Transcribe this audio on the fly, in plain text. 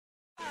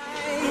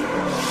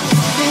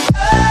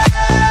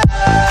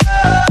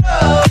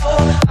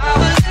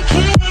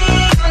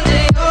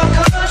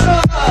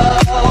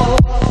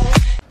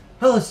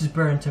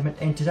Brent,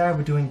 and today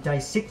we're doing day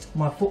 6 of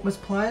my futmas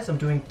players. I'm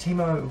doing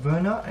Timo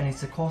Werner, and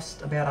it's a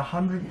cost about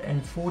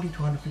 140 to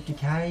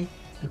 150k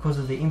because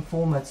of the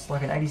inform. It's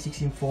like an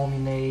 86 inform you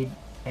need,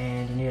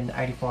 and you need an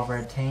 85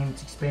 rated team.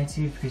 It's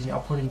expensive because I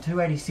put in 2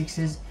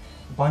 86s,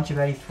 a bunch of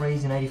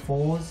 83s and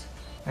 84s,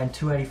 and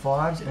 2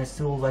 85s, and it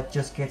still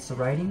just gets the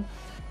rating.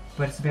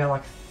 But it's about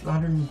like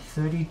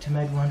 130 to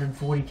maybe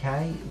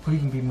 140k. It could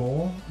even be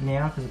more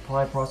now because the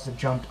player prices have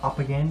jumped up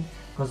again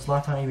because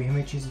Zlatan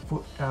Ibrahimovic's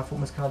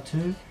futmas card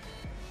too.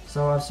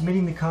 So I'm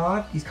submitting the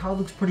card. His card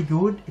looks pretty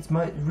good. It's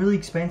really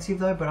expensive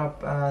though,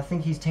 but I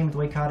think his Team of the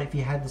Week card, if he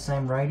had the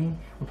same rating,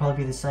 would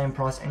probably be the same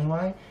price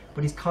anyway.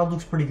 But his card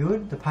looks pretty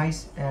good. The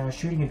pace,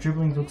 shooting and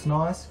dribbling looks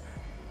nice.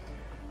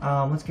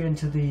 Let's get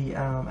into the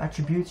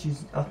attributes.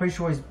 I'm pretty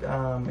sure his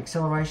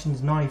acceleration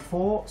is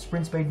 94,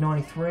 sprint speed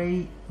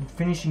 93,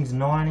 finishing is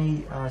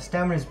 90,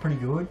 stamina is pretty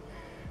good,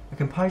 the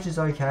composure is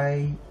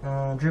okay,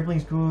 dribbling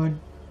is good,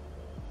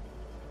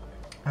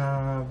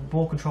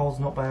 ball control is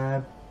not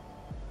bad.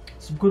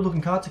 Some good looking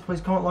cards, so please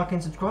comment, like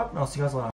and subscribe, and I'll see you guys later.